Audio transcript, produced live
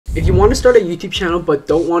If you want to start a YouTube channel but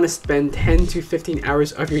don't want to spend 10 to 15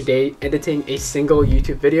 hours of your day editing a single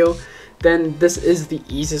YouTube video, then this is the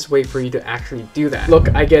easiest way for you to actually do that.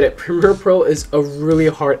 Look, I get it. Premiere Pro is a really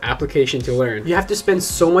hard application to learn. You have to spend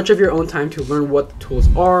so much of your own time to learn what the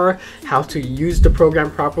tools are, how to use the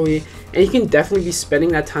program properly, and you can definitely be spending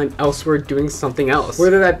that time elsewhere doing something else.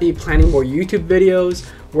 Whether that be planning more YouTube videos,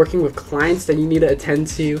 working with clients that you need to attend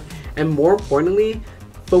to, and more importantly,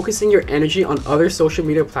 focusing your energy on other social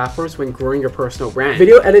media platforms when growing your personal brand.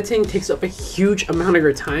 Video editing takes up a huge amount of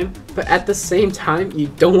your time, but at the same time, you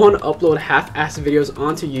don't want to upload half-assed videos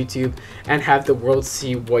onto YouTube and have the world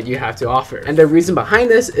see what you have to offer. And the reason behind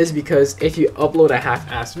this is because if you upload a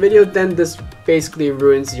half-assed video, then this basically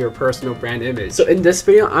ruins your personal brand image. So in this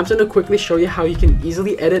video, I'm just going to quickly show you how you can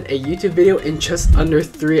easily edit a YouTube video in just under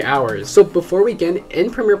 3 hours. So before we begin, in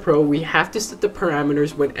Premiere Pro, we have to set the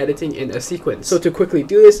parameters when editing in a sequence. So to quickly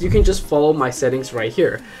do this, you can just follow my settings right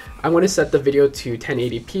here. I'm going to set the video to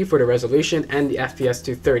 1080p for the resolution and the FPS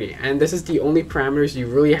to 30, and this is the only parameters you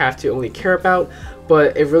really have to only care about,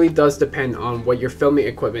 but it really does depend on what your filming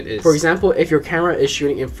equipment is. For example, if your camera is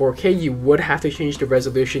shooting in 4K, you would have to change the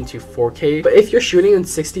resolution to 4K, but if you're shooting in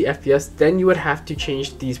 60 FPS, then you would have to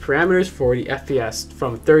change these parameters for the FPS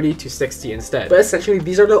from 30 to 60 instead. But essentially,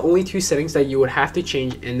 these are the only two settings that you would have to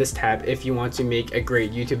change in this tab if you want to make a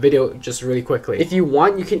great YouTube video just really quickly. If you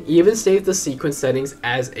want, you can even save the sequence settings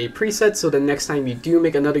as a preset, so the next time you do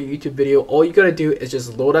make another YouTube video, all you gotta do is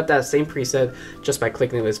just load up that same preset just by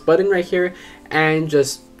clicking this button right here and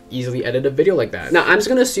just easily edit a video like that. Now I'm just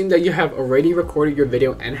gonna assume that you have already recorded your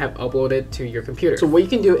video and have uploaded it to your computer. So what you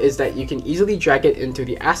can do is that you can easily drag it into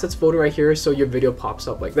the assets folder right here so your video pops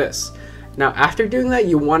up like this. Now after doing that,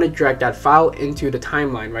 you want to drag that file into the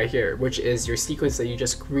timeline right here, which is your sequence that you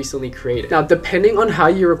just recently created. Now depending on how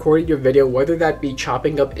you recorded your video, whether that be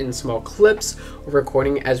chopping up in small clips or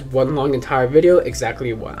recording as one long entire video,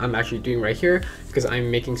 exactly what I'm actually doing right here, because I'm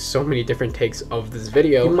making so many different takes of this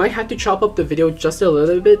video, you might have to chop up the video just a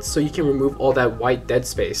little bit so you can remove all that white dead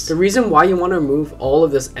space. The reason why you want to remove all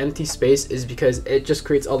of this empty space is because it just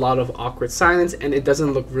creates a lot of awkward silence and it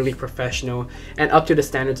doesn't look really professional and up to the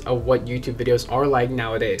standards of what YouTube videos are like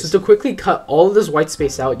nowadays. So to quickly cut all of this white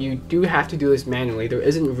space out, you do have to do this manually. There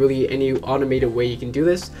isn't really any automated way you can do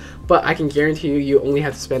this, but I can guarantee you, you only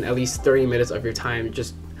have to spend at least 30 minutes of your time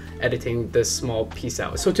just editing this small piece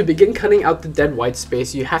out. So to begin cutting out the dead white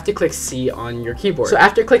space, you have to click C on your keyboard. So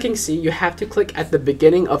after clicking C, you have to click at the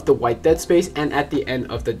beginning of the white dead space and at the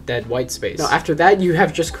end of the dead white space. Now after that, you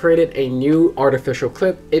have just created a new artificial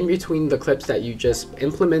clip in between the clips that you just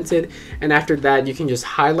implemented, and after that you can just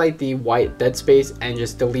highlight the white dead space and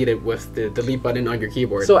just delete it with the delete button on your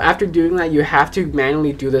keyboard. So after doing that, you have to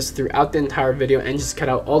manually do this throughout the entire video and just cut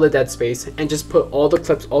out all the dead space and just put all the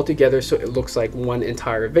clips all together so it looks like one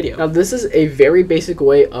entire video. Now this is a very basic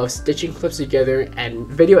way of stitching clips together and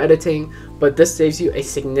video editing, but this saves you a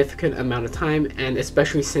significant amount of time, and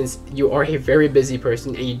especially since you are a very busy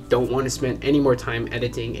person and you don't want to spend any more time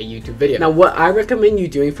editing a YouTube video. Now what I recommend you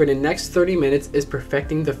doing for the next 30 minutes is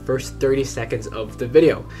perfecting the first 30 seconds of the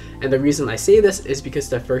video. And the reason I say this is because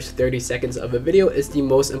the first 30 seconds of a video is the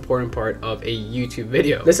most important part of a YouTube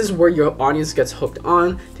video. This is where your audience gets hooked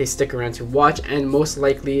on, they stick around to watch, and most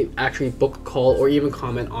likely actually book a call or even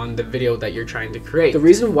comment on the video that you're trying to create. The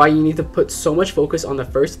reason why you need to put so much focus on the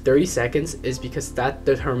first 30 seconds is because that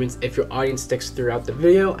determines if your audience sticks throughout the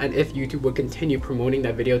video and if YouTube will continue promoting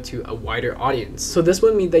that video to a wider audience. So this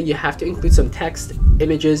would mean that you have to include some text,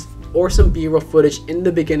 images, or some B-roll footage in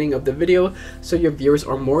the beginning of the video so your viewers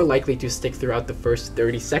are more likely to stick throughout the first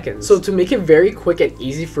 30 seconds. So to make it very quick and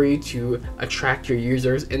easy for you to attract your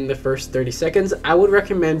users in the first 30 seconds, I would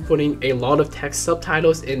recommend putting a lot of text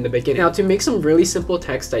subtitles in the beginning. Now to make some really simple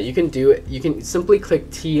text that you can do, you can simply click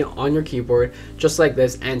T on your keyboard just like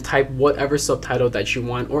this and type whatever subtitle that you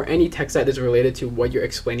want or any text that is related to what you're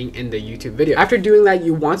explaining in the YouTube video. After doing that,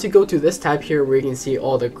 you want to go to this tab here where you can see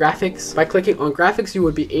all the graphics. By clicking on graphics, you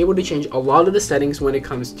would be able to change a lot of the settings when it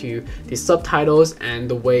comes to the subtitles and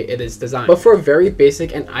the way it is designed. But for a very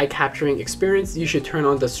basic and eye-capturing experience, you should turn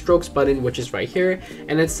on the strokes button, which is right here,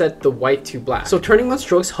 and then set the white to black. So turning on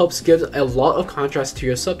strokes helps give a lot of contrast to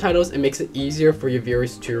your subtitles and makes it easier for your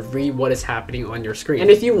viewers to read what is happening on your screen.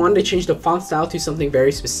 And if you wanted to change the font style to something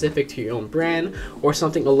very specific to your own brand or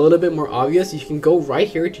something a little bit more obvious, you can go right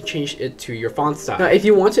here to change it to your font style. Now if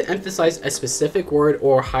you want to emphasize a specific word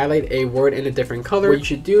or highlight a word in a different color, what you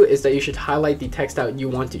should do is that you should highlight the text that you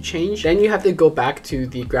want to change. Then you have to go back to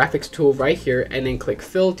the graphics tool right here and then click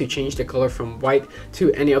fill to change the color from white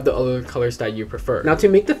to any of the other colors that you prefer. Now to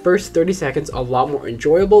make the first 30 seconds a lot more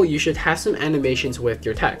enjoyable, you should have some animations with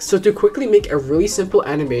your text. So to quickly make a really simple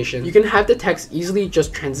animation, you can have the text easily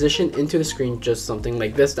just transition into the screen, just something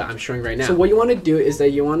like this that I'm showing right now. So what you want to do is that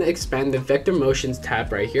you want to expand the vector motions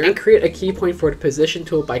tab right here and create a key point for the position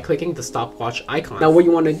tool by clicking the stopwatch icon. Now what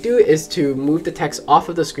you want to do is to move the text off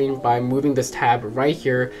of the screen by moving this tab right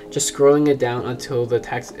here, just scrolling it down until the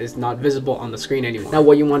text is not visible on the screen anymore. Now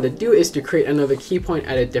what you want to do is to create another key point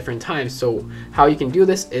at a different time. So how you can do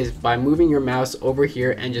this is by moving your mouse over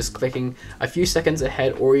here and just clicking a few seconds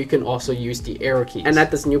ahead, or you can also use the arrow keys. And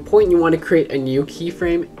at this new point, you want to create a new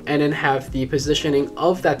keyframe and then have the positioning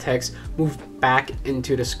of that text move back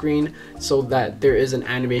into the screen so that there is an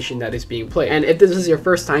animation that is being played. And if this is your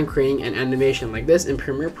first time creating an animation like this in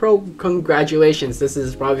Premiere Pro, congratulations, this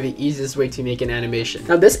is probably the easiest way to make an animation.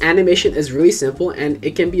 Now this animation is really simple and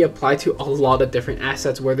it can be applied to a lot of different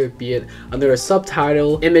assets, whether it be it under a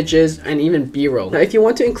subtitle, images, and even b-roll. Now if you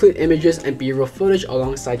want to include images and b-roll footage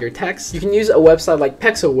alongside your text, you can use a website like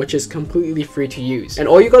Pexel, which is completely free to use. And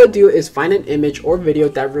all you gotta do is find an image or video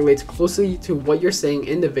that relates closely to what you're saying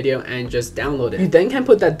in the video and just download it. You then can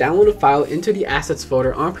put that downloaded file into the assets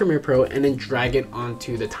folder on Premiere Pro and then drag it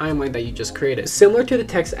onto the timeline that you just created. Similar to the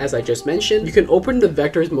text as I just mentioned, you can open the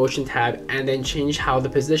vectors motion tab and then change how the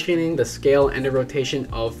positioning, the scale, and the rotation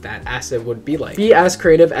of that asset would be like. Be as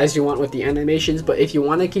creative as you want with the animations, but if you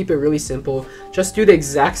want to keep it really simple, just do the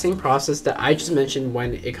exact same process that I just mentioned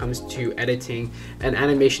when it comes to editing an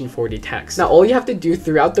animation for the text. Now all you have to do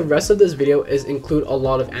throughout the rest of this video is include a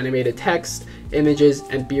lot of animated text, images,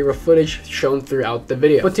 and b-roll footage shown throughout the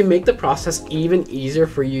video. But to make the process even easier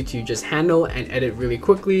for you to just handle and edit really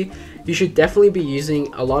quickly, you should definitely be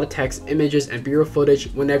using a lot of text, images, and b-roll footage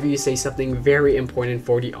whenever you say something very important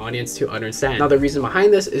for the audience to understand. Now the reason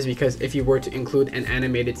behind this is because if you were to include an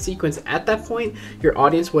animated sequence at that point, your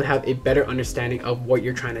audience would have a better understanding of what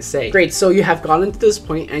you're trying to say. Great, so you have gotten to this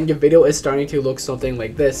point and your video is starting to look something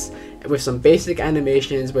like this, with some basic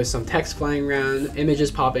animations, with some text flying around, images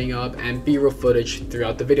popping up, and b-roll footage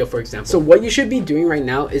throughout the video, for example. So what you should be doing right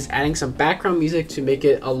now is adding some background music to make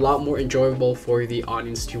it a lot more enjoyable for the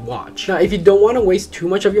audience to watch. Now if you don't want to waste too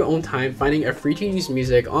much of your own time finding a free to use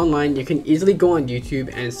music online, you can easily go on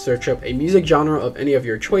YouTube and search up a music genre of any of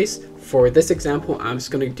your choice. For this example, I'm just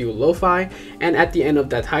going to do lo-fi, and at the end of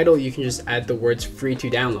that title you can just add the words free to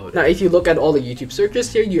download. Now if you look at all the YouTube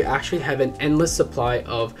searches here, you actually have an endless supply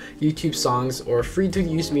of YouTube songs or free to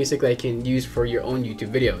use music that you can use for your own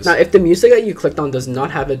YouTube videos. Now if the music that you clicked on does not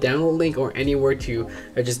have a download link or anywhere to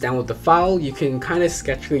just download the file, you can kind of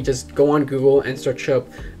sketchily just go on Google and search up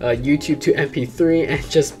YouTube to MP3 and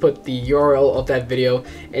just put the URL of that video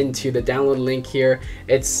into the download link here.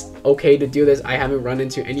 It's okay to do this. I haven't run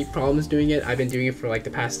into any problems doing it. I've been doing it for like the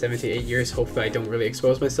past 7 to 8 years. Hopefully I don't really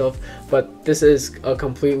expose myself, but this is a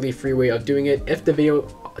completely free way of doing it. If the video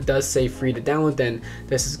does say free to download, then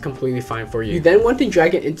this is completely fine for you. You then want to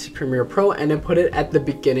drag it into Premiere Pro and then put it at the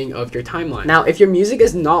beginning of your timeline. Now if your music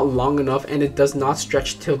is not long enough and it does not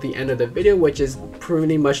stretch till the end of the video, which is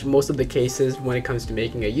pretty much most of the cases when it comes to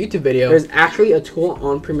making a YouTube video, there's actually a tool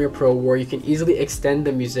on Premiere Pro where you can easily extend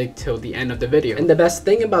the music till the end of the video. And the best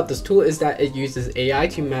thing about this tool is that it uses AI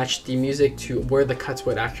to match the music to where the cuts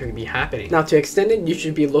would actually be happening. Now to extend it, you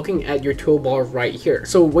should be looking at your toolbar right here.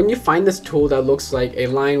 So when you find this tool that looks like a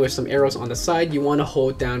line with some arrows on the side, you want to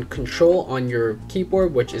hold down Control on your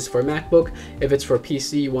keyboard, which is for MacBook. If it's for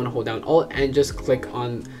PC, you want to hold down Alt and just click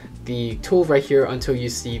on the tool right here until you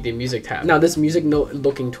see the music tab. Now this music note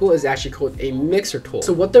looking tool is actually called a mixer tool.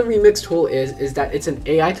 So what the remix tool is that it's an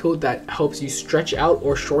AI tool that helps you stretch out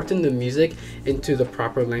or shorten the music into the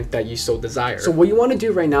proper length that you so desire. So what you want to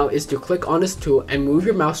do right now is to click on this tool and move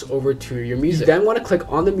your mouse over to your music. You then want to click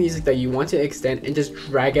on the music that you want to extend and just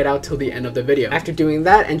drag it out till the end of the video. After doing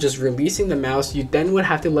that and just releasing the mouse, you then would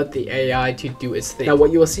have to let the AI to do its thing. Now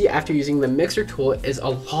what you will see after using the mixer tool is a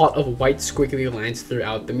lot of white squiggly lines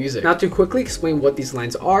throughout the music. Now to quickly explain what these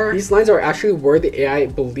lines are actually where the AI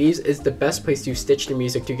believes is the best place to stitch the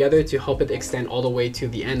music together to help it extend all the way to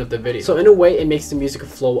the end of the video. So in a way, it makes the music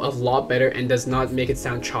flow a lot better and does not make it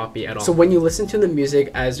sound choppy at all. So when you listen to the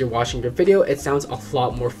music as you're watching your video, it sounds a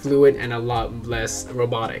lot more fluid and a lot less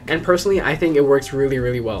robotic. And personally, I think it works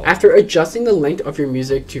really well. After adjusting the length of your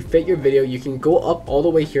music to fit your video, you can go up all the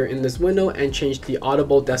way here in this window and change the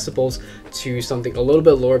audible decibels to something a little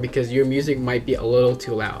bit lower because your music might be a little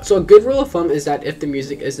too loud. out. So a good rule of thumb is that if the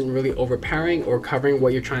music isn't really overpowering or covering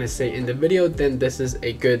what you're trying to say in the video, then this is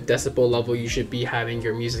a good decibel level you should be having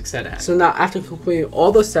your music set at. So now after completing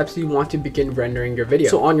all those steps, you want to begin rendering your video.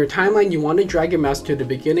 So on your timeline, you want to drag your mouse to the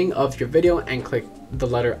beginning of your video and click the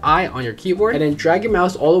letter I on your keyboard, and then drag your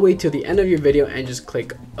mouse all the way to the end of your video and just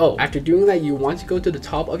click O. After doing that, you want to go to the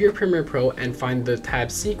top of your Premiere Pro and find the tab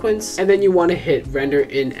sequence, and then you want to hit render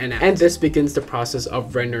in and out, and this begins the process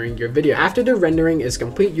of rendering your video. After the rendering is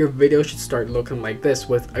complete, your video should start looking like this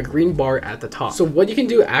with a green bar at the top. So what you can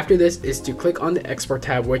do after this is to click on the export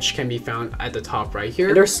tab, which can be found at the top right here.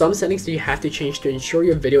 And there are some settings that you have to change to ensure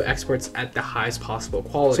your video exports at the highest possible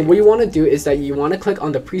quality. So what you want to do is that you want to click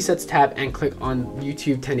on the presets tab and click on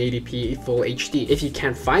YouTube 1080p full HD. If you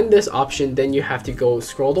can't find this option, then you have to go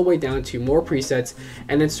scroll the way down to more presets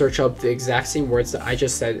and then search up the exact same words that I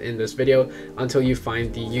just said in this video until you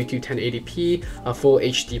find the YouTube 1080p full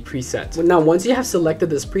HD preset. Now once you have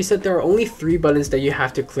selected this preset, there are only 3 buttons that you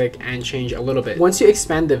have to click and change a little bit. Once you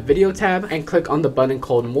expand the video tab and click on the button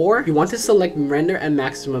called more, you want to select render at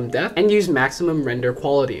maximum depth and use maximum render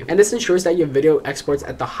quality, and this ensures that your video exports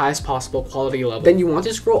at the highest possible quality level. Then you want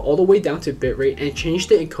to scroll all the way down to bitrate and change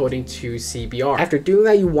the encoding to CBR. After doing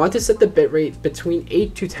that, you want to set the bitrate between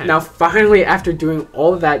 8 to 10. Now finally, after doing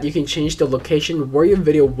all of that, you can change the location where your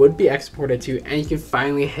video would be exported to, and you can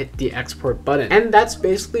finally hit the export button. And that's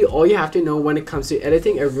basically all you have to know when it comes to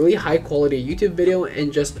editing a really high quality YouTube video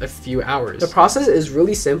in just a few hours. The process is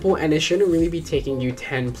really simple and it shouldn't really be taking you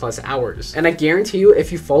 10+ hours. And I guarantee you,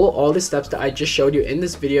 if you follow all the steps that I just showed you in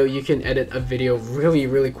this video, you can edit a video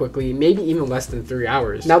really quickly, maybe even less than 3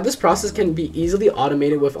 hours. Now this process can be easily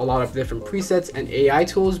automated with a lot of different presets and AI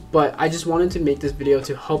tools, but I just wanted to make this video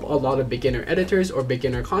to help a lot of beginner editors or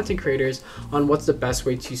beginner content creators on what's the best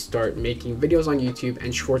way to start making videos on YouTube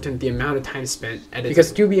and shorten the amount of time spent editing.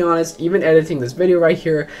 Because to be honest, even editing this video right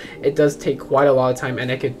here, it does take quite a lot of time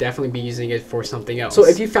and I could definitely be using it for something else. So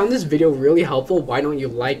if you found this video really helpful, why don't you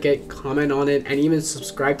like it, comment on it, and even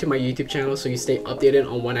subscribe to my YouTube channel so you stay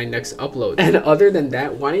updated on when I next upload. And other than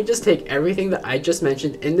that, why don't you just take everything that I just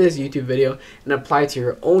mentioned in this YouTube video and apply it to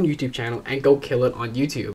your own YouTube channel and go kill it on YouTube.